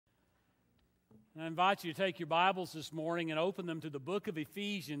I invite you to take your Bibles this morning and open them to the book of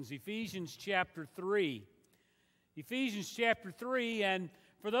Ephesians, Ephesians chapter 3. Ephesians chapter 3, and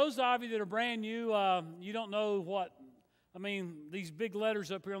for those of you that are brand new, you don't know these big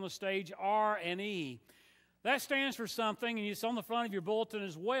letters up here on the stage, R and E. That stands for something, and it's on the front of your bulletin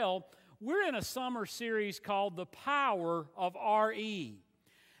as well. We're in a summer series called The Power of R-E.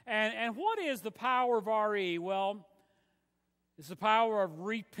 And what is the power of R-E? Well, it's the power of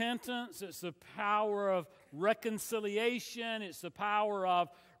repentance. It's the power of reconciliation. It's the power of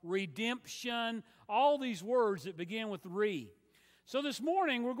redemption. All these words that begin with re. So this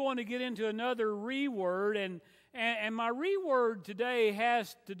morning we're going to get into another re word, and my re word today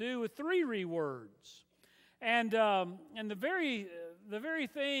has to do with three re words. And the very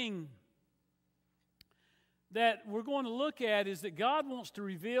thing that we're going to look at is that God wants to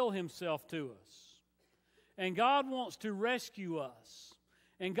reveal Himself to us. And God wants to rescue us.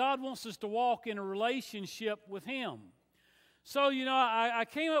 And God wants us to walk in a relationship with Him. So, I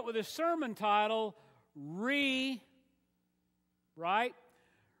came up with a sermon title, Revealesculate.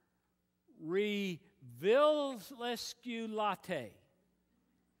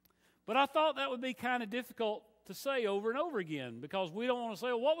 But I thought that would be kind of difficult to say over and over again, because we don't want to say,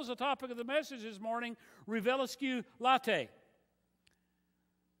 well, what was the topic of the message this morning? Revealesculate.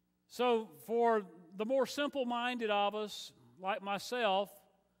 So for the more simple-minded of us, like myself,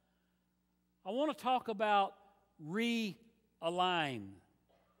 I want to talk about realign.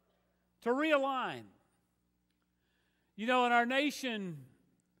 To realign. In our nation,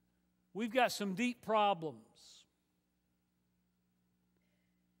 we've got some deep problems.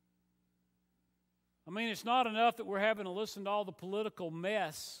 It's not enough that we're having to listen to all the political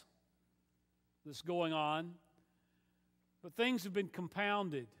mess that's going on, but things have been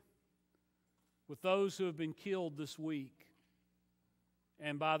compounded with those who have been killed this week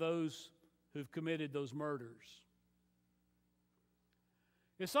and by those who've committed those murders.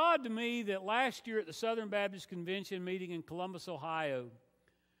 It's odd to me that last year at the Southern Baptist Convention meeting in Columbus, Ohio,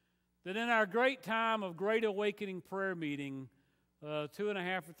 that in our great time of Great Awakening prayer meeting,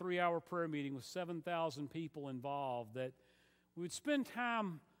 2.5 or 3 hour prayer meeting with 7,000 people involved, that we would spend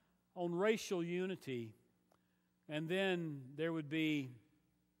time on racial unity, and then there would be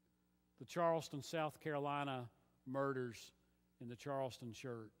the Charleston, South Carolina murders in the Charleston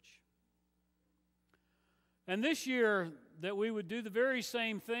church. And this year that we would do the very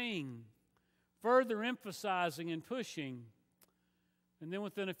same thing, further emphasizing and pushing, and then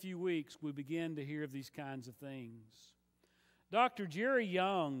within a few weeks we begin to hear of these kinds of things. Dr. Jerry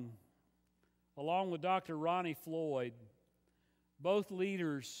Young, along with Dr. Ronnie Floyd, both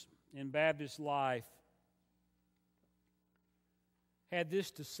leaders in Baptist life, had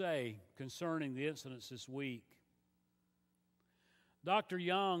this to say concerning the incidents this week. Dr.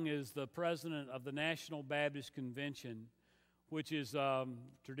 Young is the president of the National Baptist Convention, which is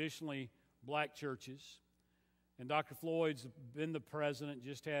traditionally black churches. And Dr. Floyd's been the president,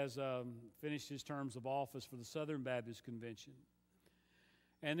 just has finished his terms of office for the Southern Baptist Convention.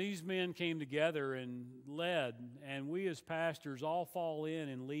 And these men came together and led, and we as pastors all fall in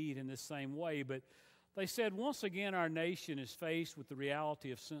and lead in this same way. But they said, once again, our nation is faced with the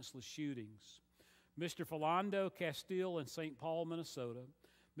reality of senseless shootings. Mr. Philando Castile in St. Paul, Minnesota,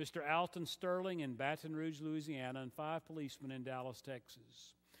 Mr. Alton Sterling in Baton Rouge, Louisiana, and 5 policemen in Dallas,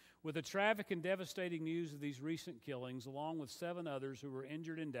 Texas. With the tragic and devastating news of these recent killings, along with 7 others who were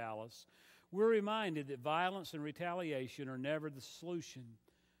injured in Dallas, we're reminded that violence and retaliation are never the solution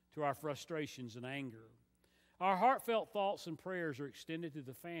to our frustrations and anger. Our heartfelt thoughts and prayers are extended to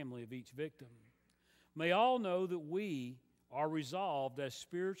the family of each victim. May all know that we are resolved as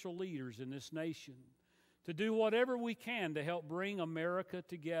spiritual leaders in this nation to do whatever we can to help bring America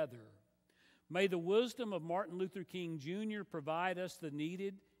together. May the wisdom of Martin Luther King Jr. provide us the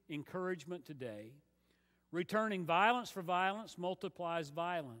needed encouragement today. Returning violence for violence multiplies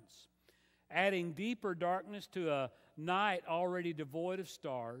violence. Adding deeper darkness to a night already devoid of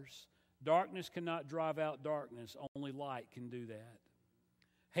stars, darkness cannot drive out darkness, only light can do that.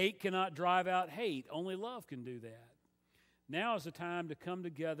 Hate cannot drive out hate, only love can do that. Now is the time to come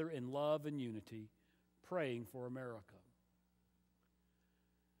together in love and unity, praying for America.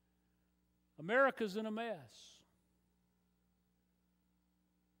 America's in a mess.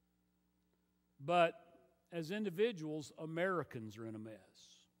 But as individuals, Americans are in a mess.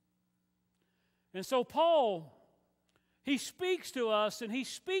 And so Paul, he speaks to us, and he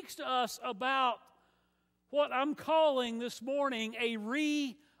speaks to us about what I'm calling this morning a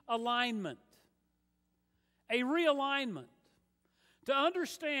realignment. A realignment. To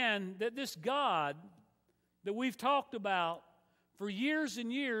understand that this God that we've talked about for years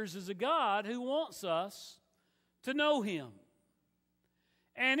and years is a God who wants us to know Him.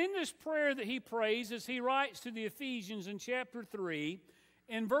 And in this prayer that he prays, as he writes to the Ephesians in chapter 3,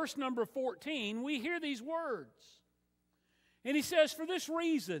 in verse number 14, we hear these words. And he says, "For this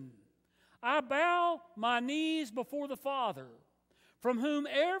reason, I bow my knees before the Father, from whom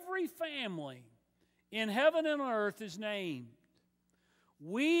every family in heaven and on earth is named.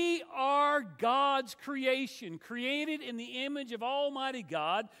 We are God's creation, created in the image of Almighty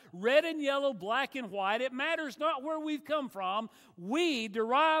God, red and yellow, black and white. It matters not where we've come from. We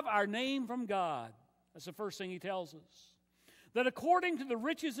derive our name from God." That's the first thing he tells us. "That according to the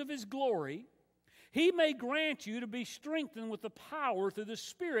riches of His glory, He may grant you to be strengthened with the power through the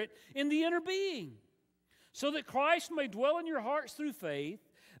Spirit in the inner being, so that Christ may dwell in your hearts through faith,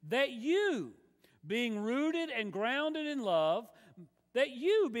 that you, being rooted and grounded in love, may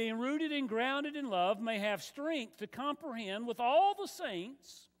have strength to comprehend with all the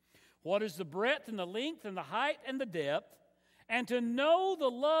saints what is the breadth and the length and the height and the depth, and to know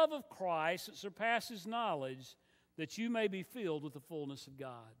the love of Christ that surpasses knowledge, that you may be filled with the fullness of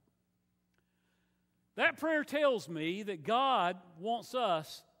God." That prayer tells me that God wants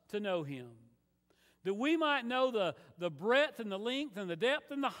us to know Him, that we might know the breadth and the length and the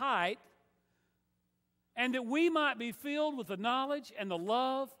depth and the height, and that we might be filled with the knowledge and the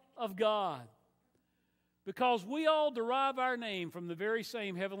love of God. Because we all derive our name from the very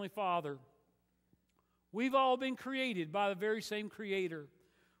same Heavenly Father. We've all been created by the very same Creator.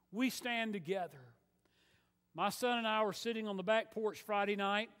 We stand together. My son and I were sitting on the back porch Friday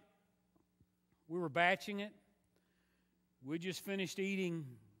night. We were batching it. We just finished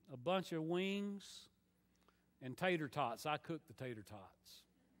eating a bunch of wings and tater tots. I cooked the tater tots.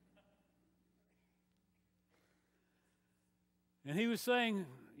 And he was saying,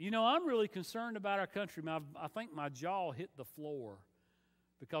 I'm really concerned about our country. I think my jaw hit the floor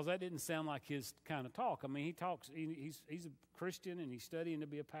because that didn't sound like his kind of talk. I mean, he's a Christian and he's studying to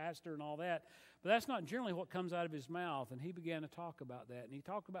be a pastor and all that. But that's not generally what comes out of his mouth. And he began to talk about that. And he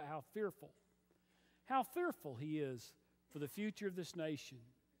talked about how fearful he is for the future of this nation,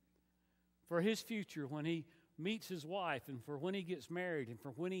 for his future when he meets his wife, and for when he gets married, and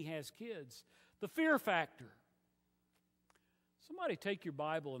for when he has kids. The fear factor. Somebody take your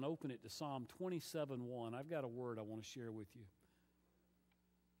Bible and open it to Psalm 27:1. I've got a word I want to share with you.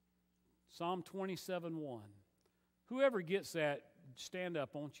 Psalm 27:1. Whoever gets that, stand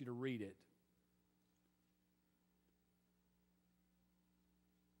up. I want you to read it.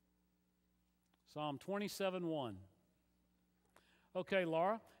 Psalm 27:1. Okay,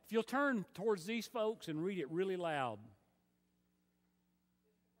 Laura, if you'll turn towards these folks and read it really loud.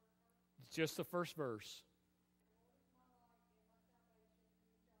 It's just the first verse.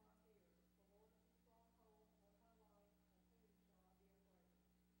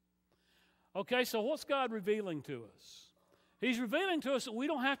 Okay, so what's God revealing to us? He's revealing to us that we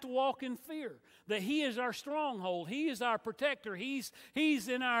don't have to walk in fear, that He is our stronghold, He is our protector, we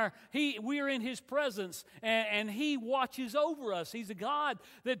are in His presence, and He watches over us. He's a God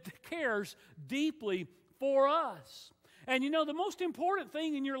that cares deeply for us. And the most important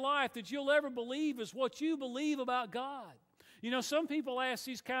thing in your life that you'll ever believe is what you believe about God. Some people ask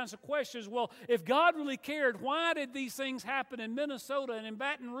these kinds of questions. Well, if God really cared, why did these things happen in Minnesota and in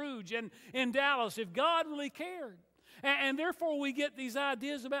Baton Rouge and in Dallas? If God really cared. And therefore we get these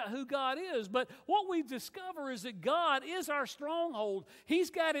ideas about who God is. But what we discover is that God is our stronghold. He's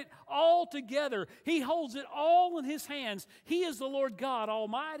got it all together. He holds it all in His hands. He is the Lord God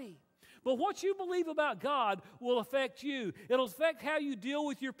Almighty. But what you believe about God will affect you. It'll affect how you deal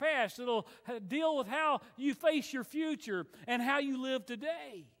with your past. It'll deal with how you face your future and how you live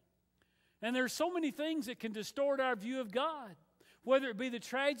today. And there's so many things that can distort our view of God. Whether it be the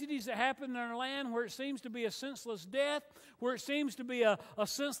tragedies that happen in our land where it seems to be a senseless death, where it seems to be a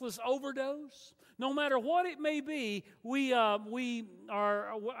senseless overdose. No matter what it may be,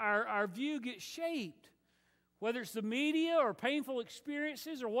 our view gets shaped. Whether it's the media or painful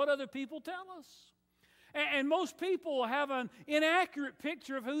experiences or what other people tell us. And most people have an inaccurate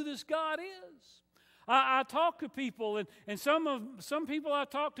picture of who this God is. I talk to people, and some people I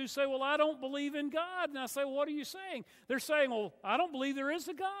talk to say, well, I don't believe in God. And I say, well, what are you saying? They're saying, well, I don't believe there is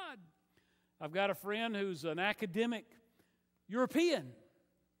a God. I've got a friend who's an academic European.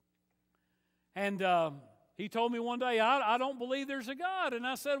 And he told me one day, I don't believe there's a God. And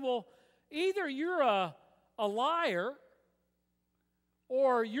I said, well, either you're a liar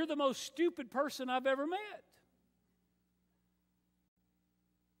or you're the most stupid person I've ever met.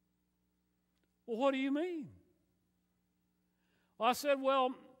 Well, what do you mean? Well, I said,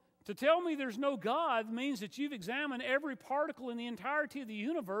 well, to tell me there's no God means that you've examined every particle in the entirety of the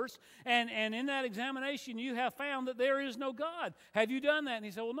universe, and in that examination you have found that there is no God. Have you done that? And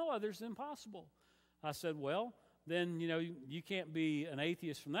he said, well, no, it's impossible. I said, well, then, you can't be an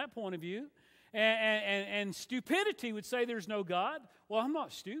atheist from that point of view. And stupidity would say there's no God. Well, I'm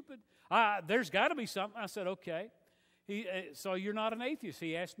not stupid. There's got to be something. I said, okay. So you're not an atheist.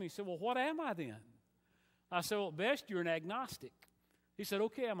 He asked me, he said, well, what am I then? I said, well, at best, you're an agnostic. He said,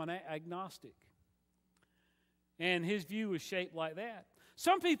 okay, I'm an agnostic. And his view was shaped like that.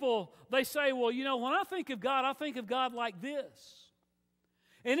 Some people, they say, well, when I think of God like this.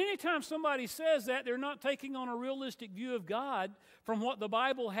 And anytime somebody says that, they're not taking on a realistic view of God from what the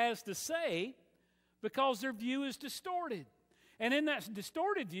Bible has to say, because their view is distorted. And in that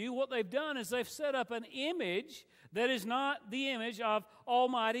distorted view, what they've done is they've set up an image that is not the image of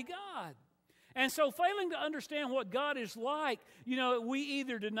Almighty God. And so failing to understand what God is like, we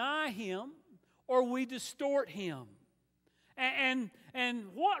either deny Him or we distort Him. And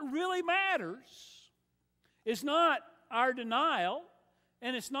what really matters is not our denial,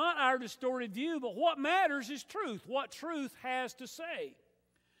 and it's not our distorted view, but what matters is truth, what truth has to say.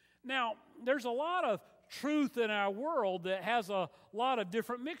 Now, there's a lot of truth in our world that has a lot of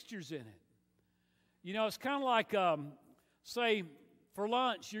different mixtures in it. It's kind of like, say, for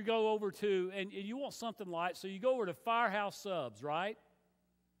lunch, you go over to, and you want something light, so you go over to Firehouse Subs, right?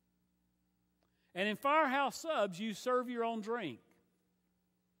 And in Firehouse Subs, you serve your own drink.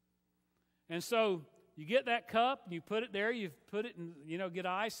 And so you get that cup, and you put it there, you put it in, get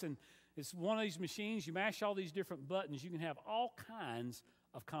ice, and it's one of these machines, you mash all these different buttons, you can have all kinds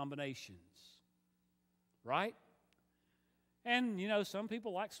of combinations, right? And, some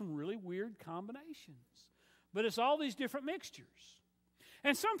people like some really weird combinations. But it's all these different mixtures.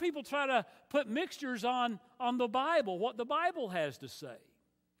 And some people try to put mixtures on the Bible, what the Bible has to say.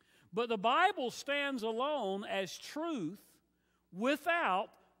 But the Bible stands alone as truth without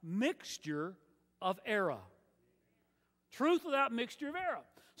mixture of error. Truth without mixture of error.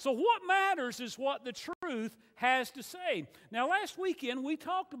 So what matters is what the truth has to say. Now, last weekend we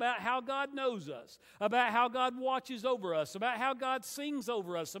talked about how God knows us, about how God watches over us, about how God sings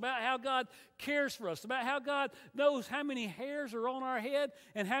over us, about how God cares for us, about how God knows how many hairs are on our head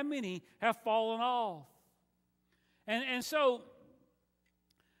and how many have fallen off. And so,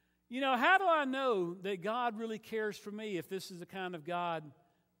 how do I know that God really cares for me if this is the kind of God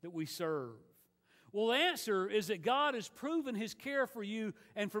that we serve? Well, the answer is that God has proven His care for you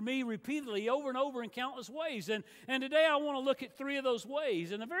and for me repeatedly over and over in countless ways. And today I want to look at 3 of those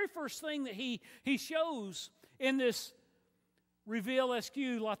ways. And the very first thing that He shows in this Reveal SQ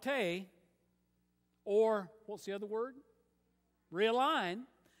Latte, or what's the other word? Realign,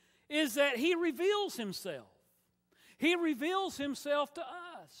 is that He reveals Himself. He reveals Himself to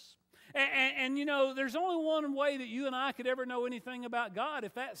us. And there's only one way that you and I could ever know anything about God,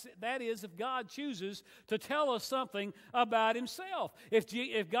 that is if God chooses to tell us something about Himself.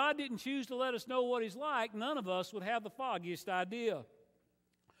 If God didn't choose to let us know what He's like, none of us would have the foggiest idea.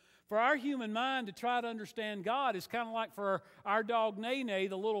 For our human mind to try to understand God is kind of like for our dog Nene,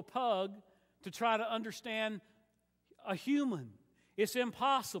 the little pug, to try to understand a human. It's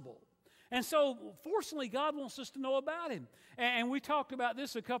impossible. And so, fortunately, God wants us to know about Him. And we talked about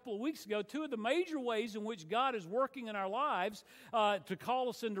this a couple of weeks ago. 2 of the major ways in which God is working in our lives to call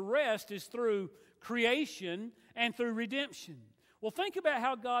us into rest is through creation and through redemption. Well, think about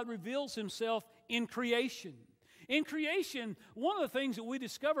how God reveals Himself in creation. In creation, one of the things that we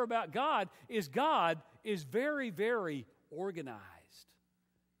discover about God is very, very organized.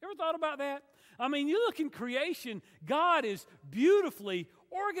 You ever thought about that? I mean, you look in creation, God is beautifully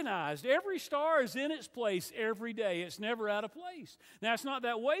organized. Every star is in its place every day. It's never out of place. Now, it's not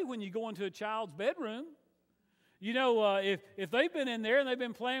that way when you go into a child's bedroom. If they've been in there and they've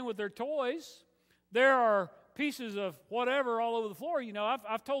been playing with their toys, there are pieces of whatever all over the floor.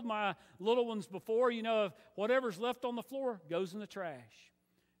 I've told my little ones before, if whatever's left on the floor goes in the trash.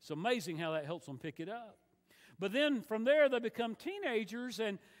 It's amazing how that helps them pick it up. But then from there they become teenagers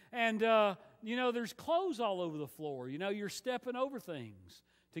and there's clothes all over the floor. You're stepping over things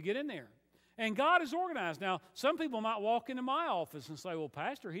to get in there. And God is organized. Now, some people might walk into my office and say, well,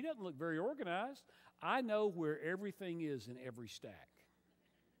 Pastor, he doesn't look very organized. I know where everything is in every stack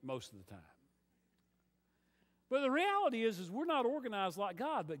most of the time. But the reality is we're not organized like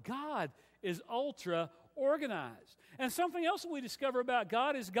God, but God is ultra organized. And something else that we discover about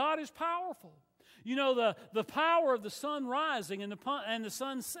God is powerful. The power of the sun rising and the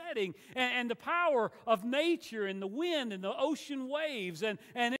sun setting, and the power of nature and the wind and the ocean waves and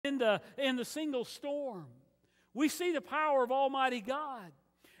in the single storm. We see the power of Almighty God.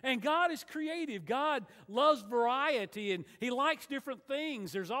 And God is creative. God loves variety, and He likes different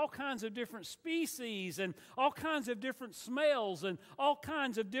things. There's all kinds of different species and all kinds of different smells and all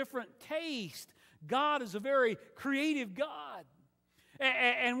kinds of different tastes. God is a very creative God.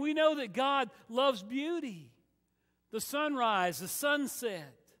 And we know that God loves beauty, the sunrise, the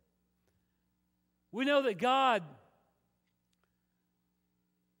sunset. We know that God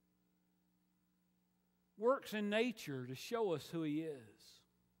works in nature to show us who He is.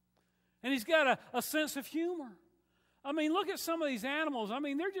 And He's got a sense of humor. I mean, look at some of these animals. I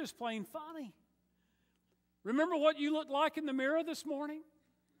mean, they're just plain funny. Remember what you looked like in the mirror this morning?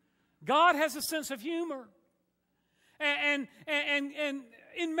 God has a sense of humor. And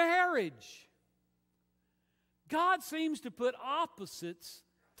in marriage, God seems to put opposites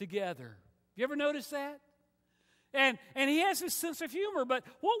together. You ever notice that? And He has this sense of humor, but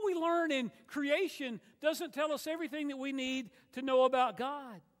what we learn in creation doesn't tell us everything that we need to know about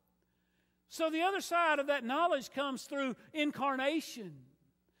God. So the other side of that knowledge comes through incarnation.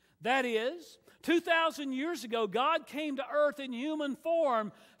 That is, 2,000 years ago, God came to earth in human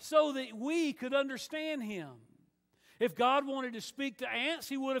form so that we could understand Him. If God wanted to speak to ants,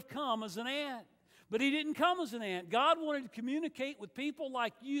 He would have come as an ant. But He didn't come as an ant. God wanted to communicate with people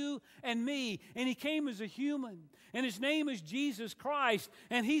like you and me, and He came as a human. And His name is Jesus Christ,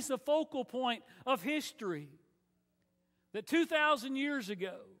 and He's the focal point of history. That 2,000 years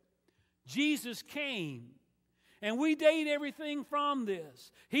ago, Jesus came, and we date everything from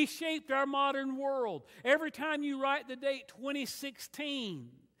this. He shaped our modern world. Every time you write the date 2016,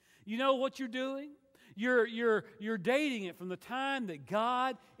 you know what you're doing? You're dating it from the time that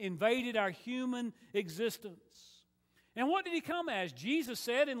God invaded our human existence. And what did He come as? Jesus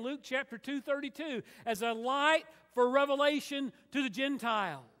said in Luke chapter 2:32, as a light for revelation to the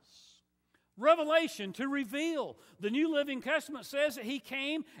Gentiles. Revelation, to reveal. The New Living Testament says that He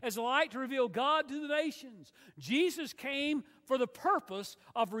came as a light to reveal God to the nations. Jesus came for the purpose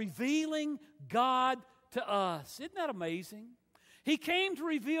of revealing God to us. Isn't that amazing? He came to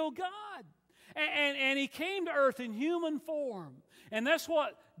reveal God. And He came to earth in human form. And that's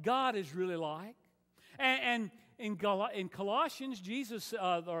what God is really like. And in Colossians,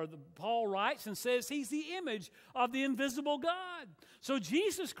 Paul writes and says He's the image of the invisible God. So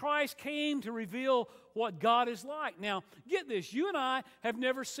Jesus Christ came to reveal what God is like. Now, get this. You and I have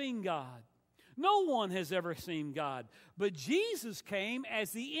never seen God. No one has ever seen God. But Jesus came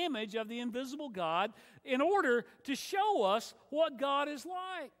as the image of the invisible God in order to show us what God is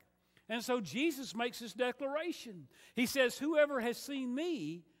like. And so Jesus makes this declaration. He says, whoever has seen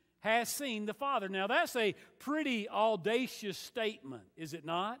me has seen the Father. Now that's a pretty audacious statement, is it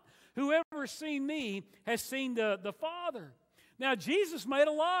not? Whoever has seen me has seen the Father. Now Jesus made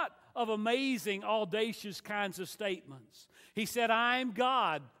a lot of amazing, audacious kinds of statements. He said, I am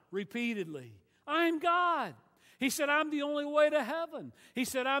God, repeatedly. I am God. He said, I'm the only way to heaven. He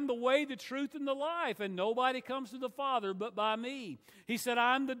said, I'm the way, the truth, and the life, and nobody comes to the Father but by me. He said,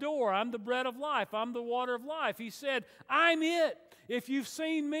 I'm the door. I'm the bread of life. I'm the water of life. He said, I'm it. If you've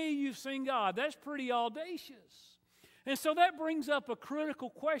seen me, you've seen God. That's pretty audacious. And so that brings up a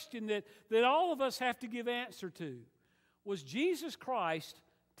critical question that all of us have to give answer to. Was Jesus Christ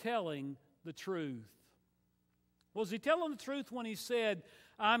telling the truth? Was He telling the truth when He said,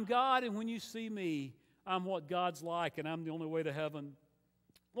 I'm God, and when you see me, I'm what God's like, and I'm the only way to heaven?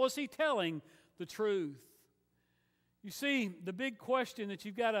 Was He telling the truth? You see, the big question that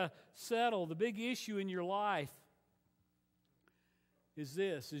you've got to settle, the big issue in your life is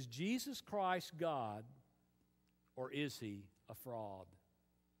this: is Jesus Christ God, or is He a fraud?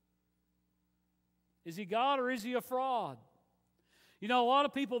 Is He God, or is He a fraud? You know, a lot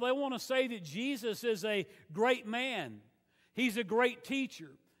of people, they want to say that Jesus is a great man. He's a great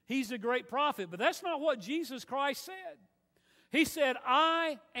teacher. He's a great prophet, but that's not what Jesus Christ said. He said,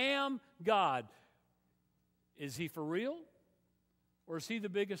 I am God. Is He for real? Or is He the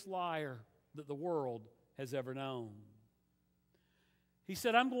biggest liar that the world has ever known? He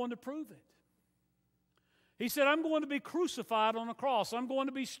said, I'm going to prove it. He said, I'm going to be crucified on a cross. I'm going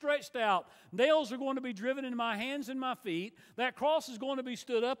to be stretched out. Nails are going to be driven into my hands and my feet. That cross is going to be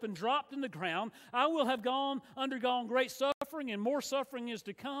stood up and dropped in the ground. I will have undergone great suffering, and more suffering is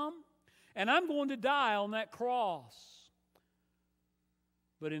to come. And I'm going to die on that cross.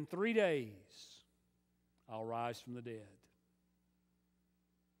 But in 3 days, I'll rise from the dead.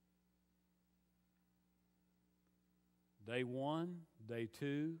 Day 1, day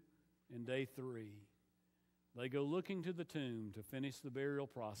 2, and day 3. They go looking to the tomb to finish the burial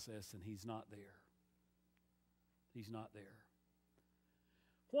process, and He's not there. He's not there.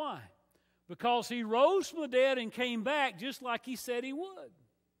 Why? Because He rose from the dead and came back just like He said He would.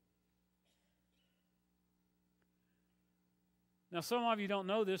 Now, some of you don't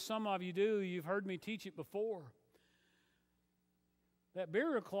know this. Some of you do. You've heard me teach it before. That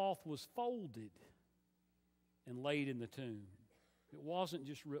burial cloth was folded and laid in the tomb. It wasn't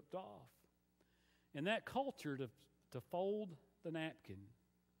just ripped off. And that culture, to fold the napkin,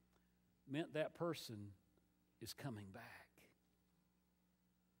 meant that person is coming back.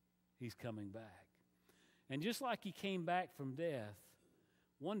 He's coming back. And just like he came back from death,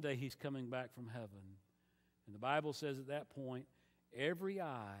 one day he's coming back from heaven. And the Bible says at that point, every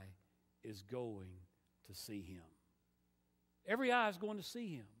eye is going to see him. Every eye is going to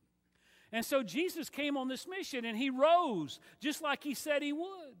see him. And so Jesus came on this mission, and he rose just like he said he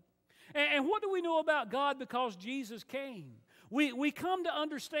would. And what do we know about God because Jesus came? We come to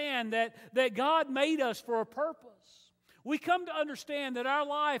understand that God made us for a purpose. We come to understand that our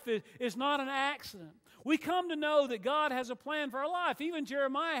life is not an accident. We come to know that God has a plan for our life. Even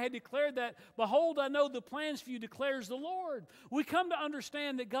Jeremiah had declared that, "Behold, I know the plans for you, declares the Lord." We come to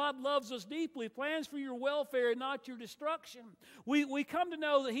understand that God loves us deeply, plans for your welfare and not your destruction. We come to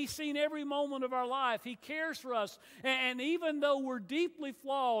know that he's seen every moment of our life. He cares for us. And even though we're deeply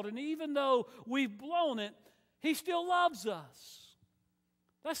flawed and even though we've blown it, he still loves us.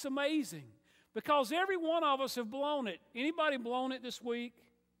 That's amazing. Because every one of us have blown it. Anybody blown it this week?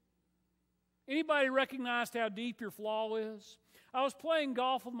 Anybody recognized how deep your flaw is? I was playing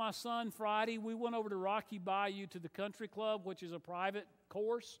golf with my son Friday. We went over to Rocky Bayou to the country club, which is a private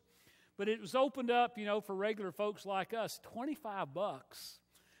course. But it was opened up, for regular folks like us, $25.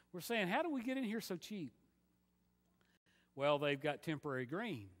 We're saying, how do we get in here so cheap? Well, they've got temporary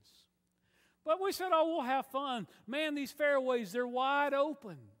greens. But we said, we'll have fun. Man, these fairways, they're wide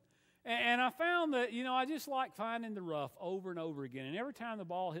open. And I found that, I just like finding the rough over and over again. And every time the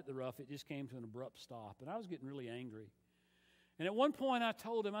ball hit the rough, it just came to an abrupt stop. And I was getting really angry. And at one point I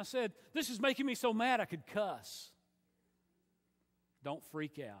told him, I said, "This is making me so mad I could cuss." Don't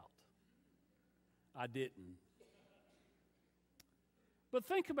freak out. I didn't. But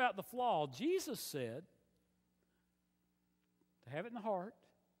think about the flaw. Jesus said to have it in the heart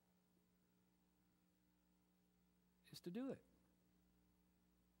is to do it.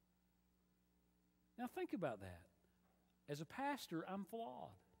 Now think about that. As a pastor, I'm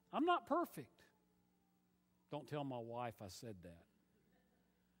flawed. I'm not perfect. Don't tell my wife I said that.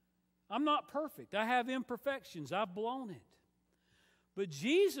 I'm not perfect. I have imperfections. I've blown it. But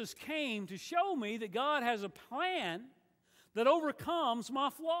Jesus came to show me that God has a plan that overcomes my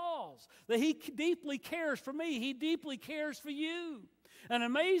flaws, that he deeply cares for me. He deeply cares for you. And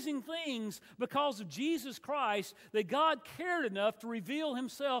amazing things because of Jesus Christ, that God cared enough to reveal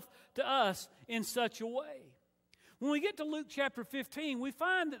himself to us in such a way. When we get to Luke chapter 15, we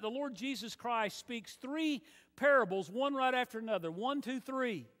find that the Lord Jesus Christ speaks 3 parables, one right after another, 1, 2,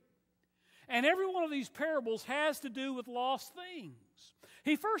 3. And every one of these parables has to do with lost things.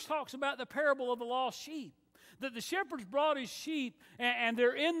 He first talks about the parable of the lost sheep, that the shepherds brought his sheep and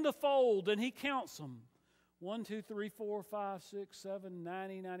they're in the fold and he counts them. 1, 2, 3, 4, 5, 6, 7,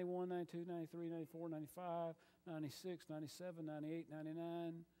 90, 91, 92, 93, 94, 95, 96, 97, 98,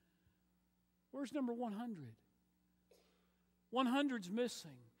 99. Where's number 100? 100's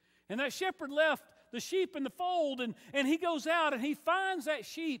missing. And that shepherd left the sheep in the fold, and he goes out and he finds that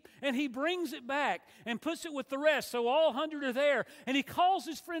sheep and he brings it back and puts it with the rest. So all 100 are there. And he calls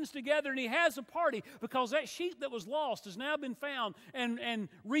his friends together and he has a party because that sheep that was lost has now been found and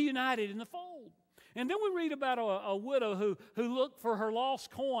reunited in the fold. And then we read about a widow who looked for her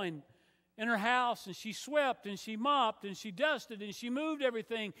lost coin in her house, and she swept and she mopped and she dusted and she moved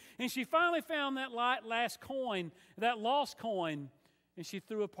everything, and she finally found that last coin, that lost coin, and she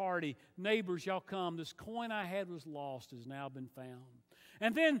threw a party. "Neighbors, y'all come. This coin I had was lost, has now been found."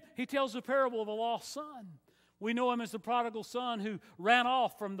 And then he tells the parable of a lost son. We know him as the prodigal son who ran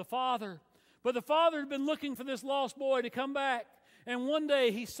off from the father. But the father had been looking for this lost boy to come back. And one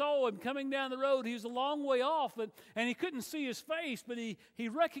day he saw him coming down the road. He was a long way off, and he couldn't see his face, but he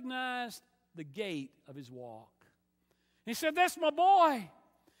recognized the gait of his walk. He said, "That's my boy."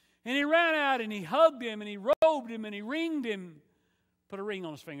 And he ran out and he hugged him and he robed him and he ringed him. Put a ring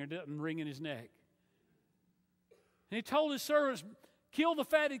on his finger, didn't ring in his neck. And he told his servants, "Kill the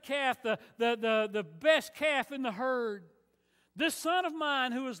fatted calf, the best calf in the herd. This son of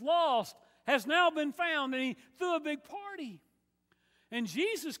mine who is lost has now been found." And he threw a big party. And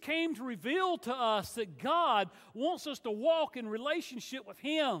Jesus came to reveal to us that God wants us to walk in relationship with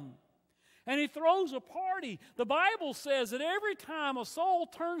him. And he throws a party. The Bible says that every time a soul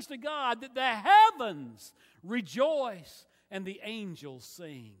turns to God, that the heavens rejoice and the angels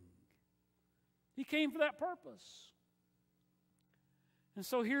sing. He came for that purpose. And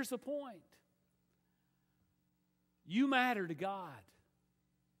so here's the point. You matter to God.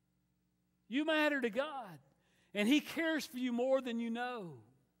 You matter to God. And He cares for you more than you know.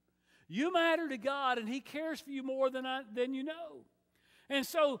 You matter to God, and He cares for you more than you know. And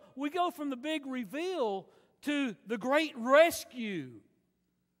so we go from the big reveal to the great rescue.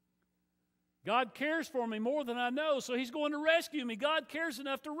 God cares for me more than I know, so He's going to rescue me. God cares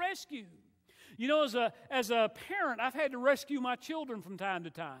enough to rescue. You know, as a parent, I've had to rescue my children from time to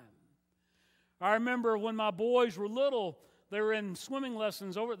time. I remember when my boys were little, they were in swimming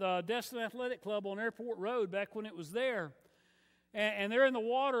lessons over at the Destin Athletic Club on Airport Road back when it was there. And they're in the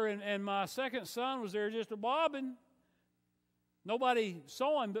water, and my second son was there just bobbing. Nobody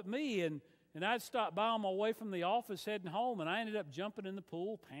saw him but me, and I'd stopped by on my way from the office heading home, and I ended up jumping in the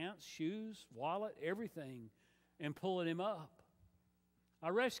pool, pants, shoes, wallet, everything, and pulling him up. I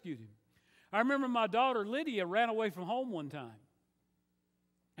rescued him. I remember my daughter Lydia ran away from home one time.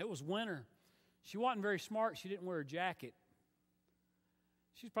 It was winter. She wasn't very smart. She didn't wear a jacket.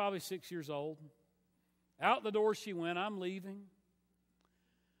 She's probably 6 years old. Out the door she went. I'm leaving.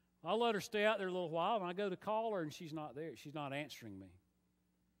 I'll let her stay out there a little while, and I go to call her, and she's not there. She's not answering me.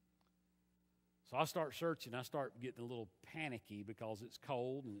 So I start searching. I start getting a little panicky because it's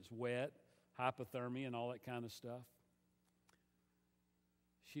cold and it's wet, hypothermia and all that kind of stuff.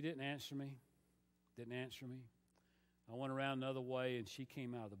 She didn't answer me. Didn't answer me. I went around another way, and she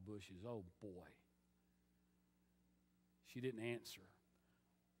came out of the bushes. Oh, boy. She didn't answer.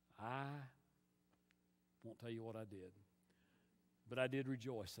 I won't tell you what I did. But I did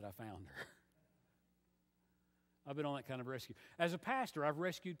rejoice that I found her. I've been on that kind of rescue. As a pastor, I've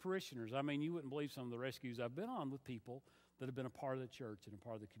rescued parishioners. I mean, you wouldn't believe some of the rescues I've been on with people that have been a part of the church and a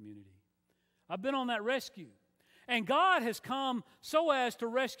part of the community. I've been on that rescue. And God has come so as to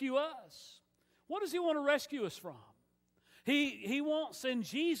rescue us. What does He want to rescue us from? He wants to send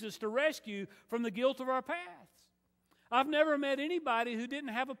Jesus to rescue from the guilt of our past. I've never met anybody who didn't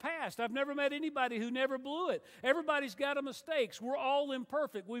have a past. I've never met anybody who never blew it. Everybody's got a mistakes. We're all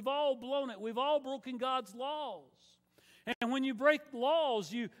imperfect. We've all blown it. We've all broken God's laws. And when you break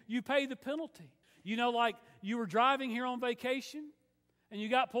laws, you pay the penalty. You know, like you were driving here on vacation and you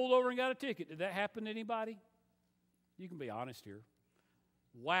got pulled over and got a ticket. Did that happen to anybody? You can be honest here.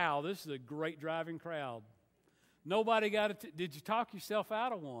 Wow, this is a great driving crowd. Nobody got a ticket. Did you talk yourself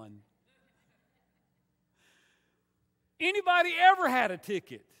out of one? Anybody ever had a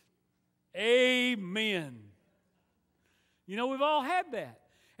ticket? Amen. You know, we've all had that.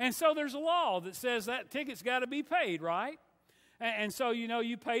 And so there's a law that says that ticket's got to be paid, right? And so, you know,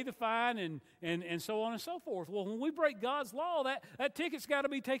 you pay the fine and so on and so forth. Well, when we break God's law, that ticket's got to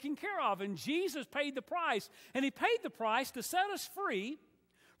be taken care of. And Jesus paid the price. And He paid the price to set us free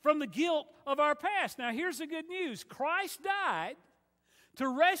from the guilt of our past. Now, here's the good news. Christ died to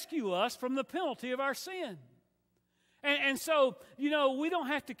rescue us from the penalty of our sin. And so, you know, we don't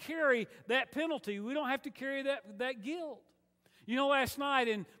have to carry that penalty. We don't have to carry that guilt. You know, last night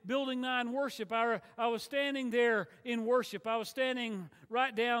in Building 9 worship, I was standing there in worship. I was standing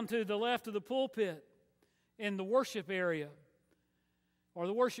right down to the left of the pulpit in the worship area or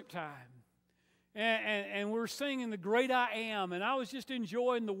the worship time. And we were singing The Great I Am, and I was just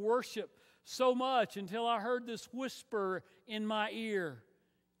enjoying the worship so much until I heard this whisper in my ear,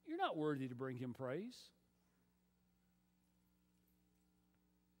 "You're not worthy to bring Him praise."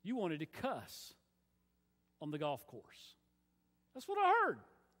 You wanted to cuss on the golf course. That's what I heard,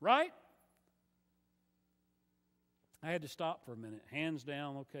 right? I had to stop for a minute. Hands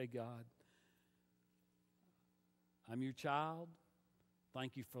down, okay, God. I'm your child.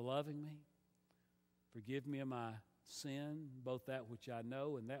 Thank you for loving me. Forgive me of my sin, both that which I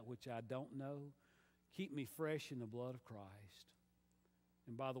know and that which I don't know. Keep me fresh in the blood of Christ.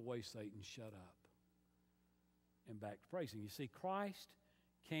 And by the way, Satan, shut up. And back to praising. You see, Christ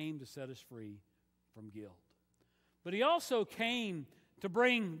came to set us free from guilt. But He also came to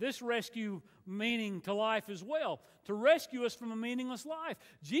bring this rescue meaning to life as well, to rescue us from a meaningless life.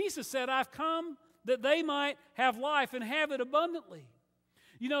 Jesus said, "I've come that they might have life and have it abundantly."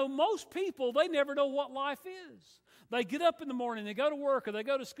 You know, most people, they never know what life is. They get up in the morning, they go to work or they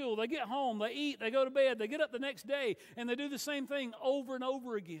go to school, they get home, they eat, they go to bed, they get up the next day, and they do the same thing over and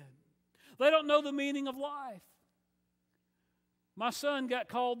over again. They don't know the meaning of life. My son got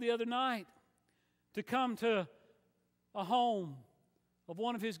called the other night to come to a home of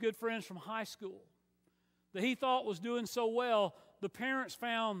one of his good friends from high school that he thought was doing so well. The parents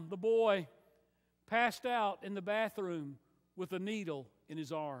found the boy passed out in the bathroom with a needle in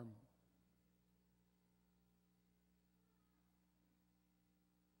his arm.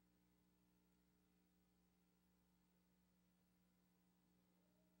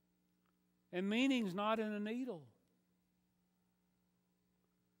 And meaning's not in a needle.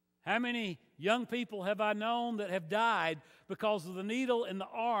 How many young people have I known that have died because of the needle in the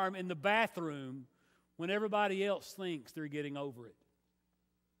arm in the bathroom when everybody else thinks they're getting over it?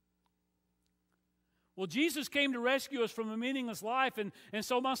 Well, Jesus came to rescue us from a meaningless life, and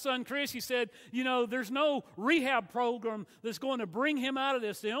so my son Chris, he said, there's no rehab program that's going to bring him out of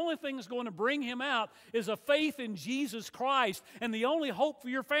this. The only thing that's going to bring him out is a faith in Jesus Christ, and the only hope for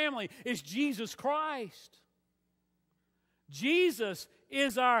your family is Jesus Christ. Jesus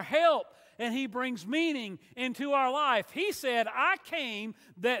is our help, and He brings meaning into our life. He said, I came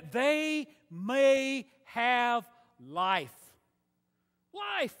that they may have life.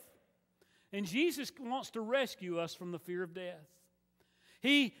 Life. And Jesus wants to rescue us from the fear of death.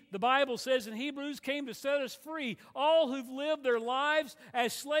 The Bible says in Hebrews, came to set us free, all who've lived their lives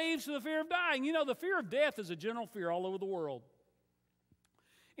as slaves to the fear of dying. The fear of death is a general fear all over the world.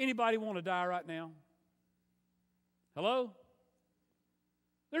 Anybody want to die right now? Hello?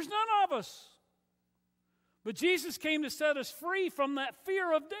 There's none of us. But Jesus came to set us free from that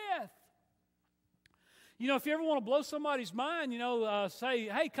fear of death. If you ever want to blow somebody's mind, say,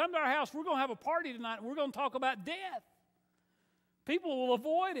 hey, come to our house. We're going to have a party tonight, and we're going to talk about death. People will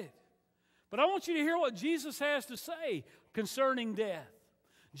avoid it. But I want you to hear what Jesus has to say concerning death.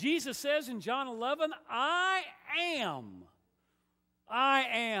 Jesus says in John 11, I am.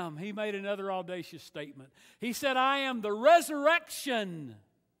 He made another audacious statement. He said, I am the resurrection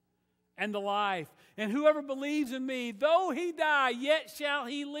and the life. And whoever believes in me, though he die, yet shall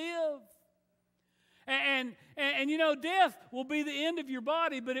he live. And death will be the end of your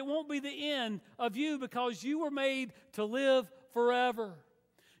body, but it won't be the end of you because you were made to live forever.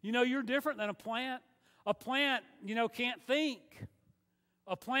 You're different than a plant. A plant, can't think.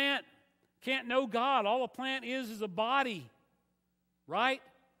 A plant can't know God. All a plant is a body, right?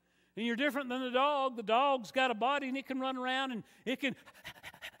 And you're different than the dog. The dog's got a body and it can run around and it can,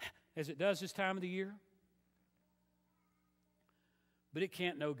 as it does this time of the year. But it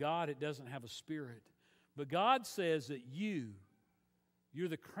can't know God. It doesn't have a spirit. But God says that you're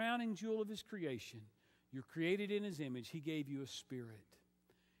the crowning jewel of His creation. You're created in His image. He gave you a spirit.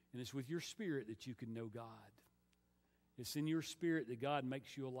 And it's with your spirit that you can know God. It's in your spirit that God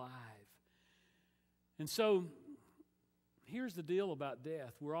makes you alive. And so, here's the deal about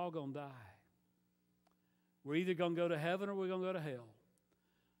death. We're all going to die. We're either going to go to heaven or we're going to go to hell.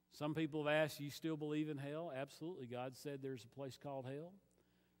 Some people have asked, you still believe in hell? Absolutely. God said there's a place called hell.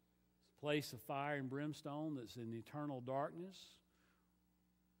 It's a place of fire and brimstone that's in eternal darkness,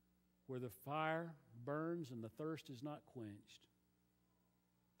 where the fire burns and the thirst is not quenched.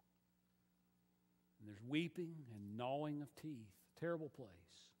 And there's weeping and gnawing of teeth. Terrible place.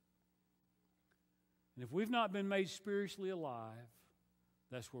 And if we've not been made spiritually alive,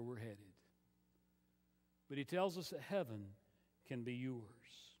 that's where we're headed. But He tells us that heaven can be yours.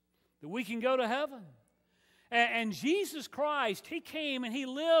 That we can go to heaven. And Jesus Christ, He came and He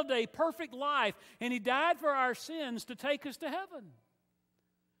lived a perfect life, and He died for our sins to take us to heaven.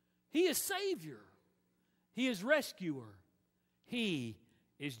 He is Savior. He is Rescuer. He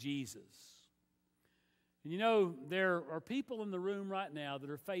is Jesus. And there are people in the room right now that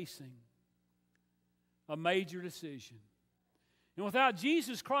are facing a major decision. And without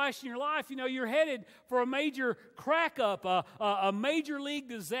Jesus Christ in your life, you're headed for a major crack up, a major league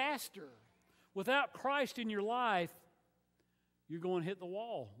disaster. Without Christ in your life, you're going to hit the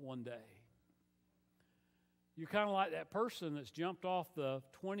wall one day. You're kind of like that person that's jumped off the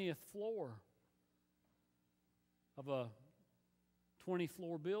 20th floor of a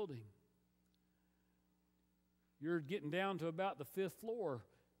 20-floor building. You're getting down to about the 5th floor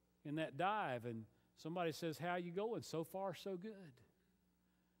in that dive, and somebody says, how are you going? So far, so good.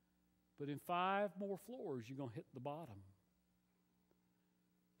 But in 5 more floors, you're going to hit the bottom.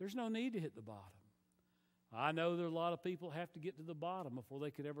 There's no need to hit the bottom. I know there are a lot of people have to get to the bottom before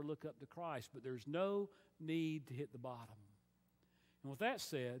they could ever look up to Christ, but there's no need to hit the bottom. And with that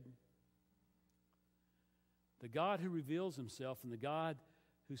said, the God who reveals Himself and the God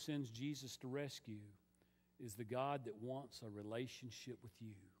who sends Jesus to rescue is the God that wants a relationship with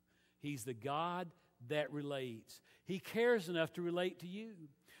you. He's the God that relates. He cares enough to relate to you.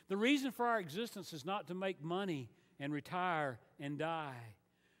 The reason for our existence is not to make money and retire and die.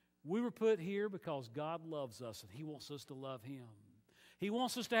 We were put here because God loves us and He wants us to love Him. He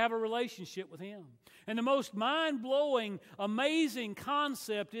wants us to have a relationship with Him. And the most mind-blowing, amazing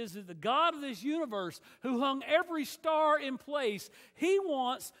concept is that the God of this universe, who hung every star in place, He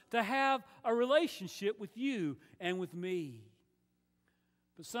wants to have a relationship with you and with me.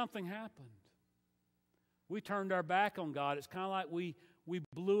 But something happened. We turned our back on God. It's kind of like we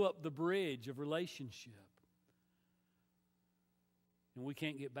blew up the bridge of relationship. and we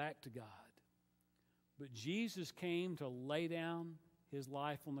can't get back to God. But Jesus came to lay down His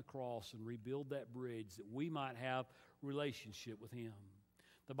life on the cross and rebuild that bridge that we might have relationship with Him.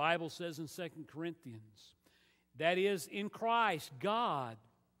 The Bible says in 2 Corinthians, that is, in Christ, God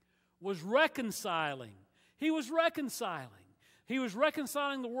was reconciling. He was reconciling. He was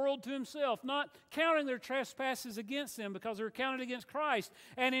reconciling the world to Himself, not counting their trespasses against them because they were counted against Christ,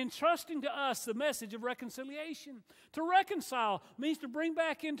 and entrusting to us the message of reconciliation. To reconcile means to bring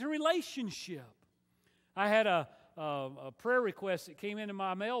back into relationship. I had a prayer request that came into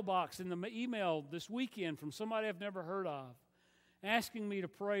my mailbox in the email this weekend from somebody I've never heard of, asking me to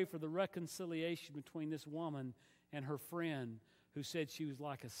pray for the reconciliation between this woman and her friend who said she was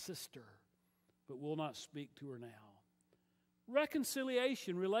like a sister, but will not speak to her now.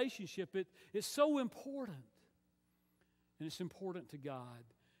 Reconciliation, relationship, it's so important. And it's important to God.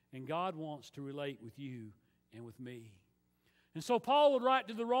 And God wants to relate with you and with me. And so Paul would write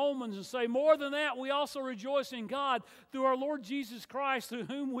to the Romans and say, more than that, we also rejoice in God through our Lord Jesus Christ, through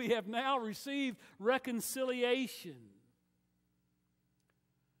whom we have now received reconciliation.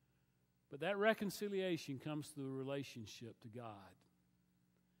 But that reconciliation comes through a relationship to God.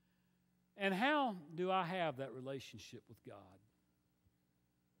 And how do I have that relationship with God?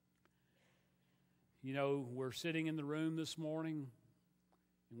 You know, we're sitting in the room this morning,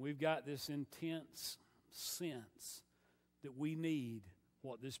 and we've got this intense sense that we need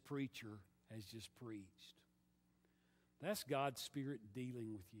what this preacher has just preached. That's God's Spirit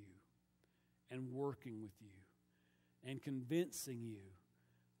dealing with you and working with you and convincing you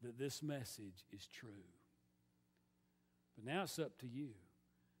that this message is true. But now it's up to you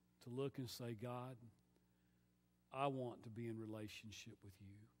to look and say, God, I want to be in relationship with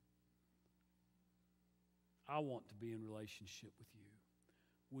you. I want to be in relationship with you.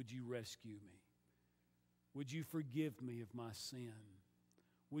 Would you rescue me? Would you forgive me of my sin?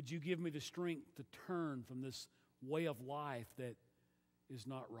 Would you give me the strength to turn from this way of life that is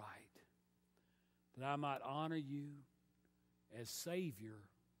not right? That I might honor you as Savior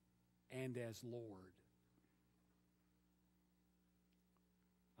and as Lord.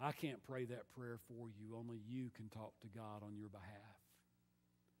 I can't pray that prayer for you. Only you can talk to God on your behalf.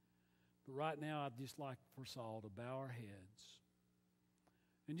 But right now, I'd just like for us all to bow our heads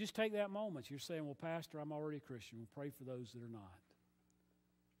and just take that moment. You're saying, well, Pastor, I'm already a Christian. We'll pray for those that are not.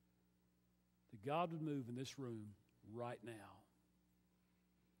 That God would move in this room right now.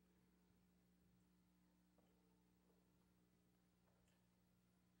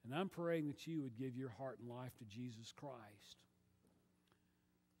 And I'm praying that you would give your heart and life to Jesus Christ.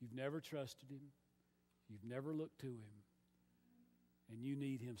 You've never trusted Him. You've never looked to Him. And you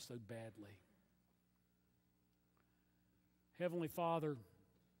need Him so badly. Heavenly Father,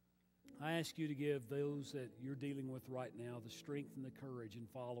 I ask you to give those that you're dealing with right now the strength and the courage in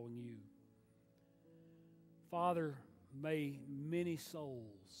following you. Father, may many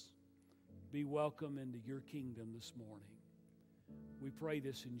souls be welcome into your kingdom this morning. We pray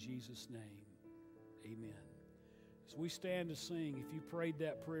this in Jesus' name. Amen. As we stand to sing, if you prayed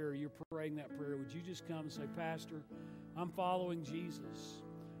that prayer, you're praying that prayer, would you just come and say, Pastor, I'm following Jesus.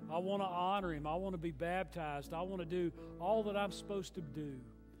 I want to honor Him. I want to be baptized. I want to do all that I'm supposed to do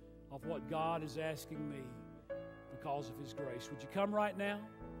of what God is asking me because of His grace. Would you come right now?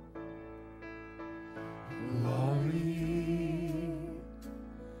 Glory,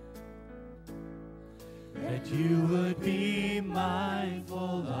 that you would be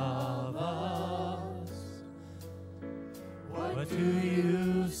mindful of us. What do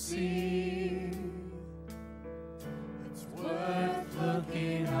you see? It's worth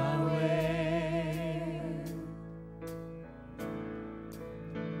looking our way.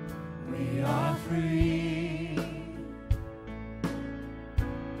 We are free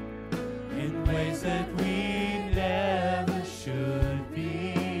in ways that we never should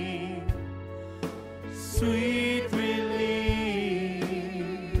be. Sweet release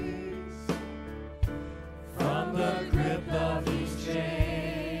from the grip of these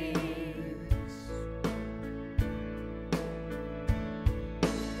chains.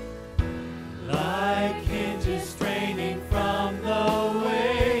 Like hinges straining from the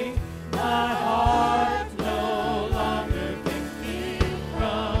weight, my heart no longer can keep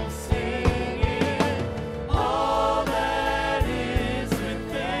from singing. All that is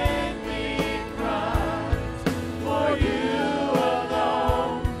within me cries,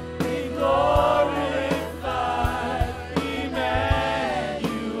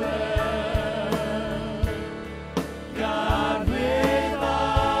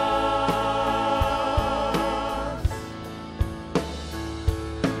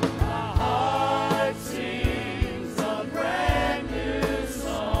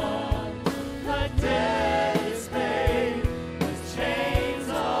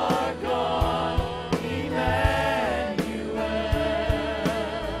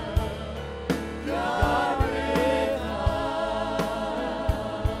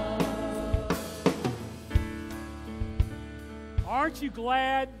 aren't you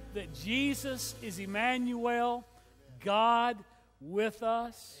glad that Jesus is Emmanuel, God with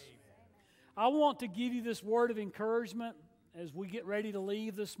us? I want to give you this word of encouragement as we get ready to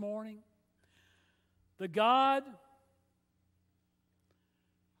leave this morning. The God,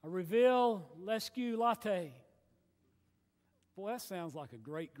 reveal lescu late. Boy, that sounds like a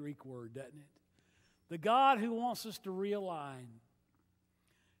great Greek word, doesn't it? The God who wants us to realign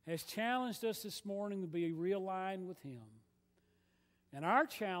has challenged us this morning to be realigned with Him. And our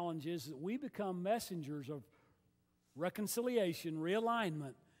challenge is that we become messengers of reconciliation,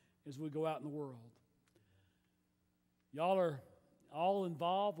 realignment, as we go out in the world. Y'all are all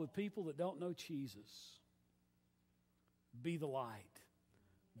involved with people that don't know Jesus. Be the light.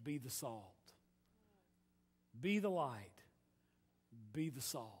 Be the salt. Be the light. Be the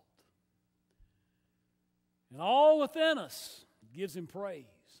salt. And all within us gives Him praise.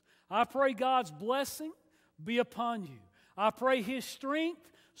 I pray God's blessing be upon you. I pray His strength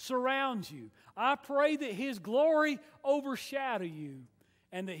surrounds you. I pray that His glory overshadow you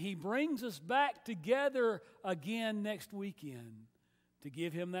and that He brings us back together again next weekend to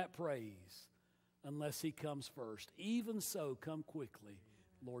give Him that praise unless He comes first. Even so, come quickly,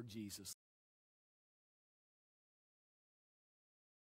 Lord Jesus.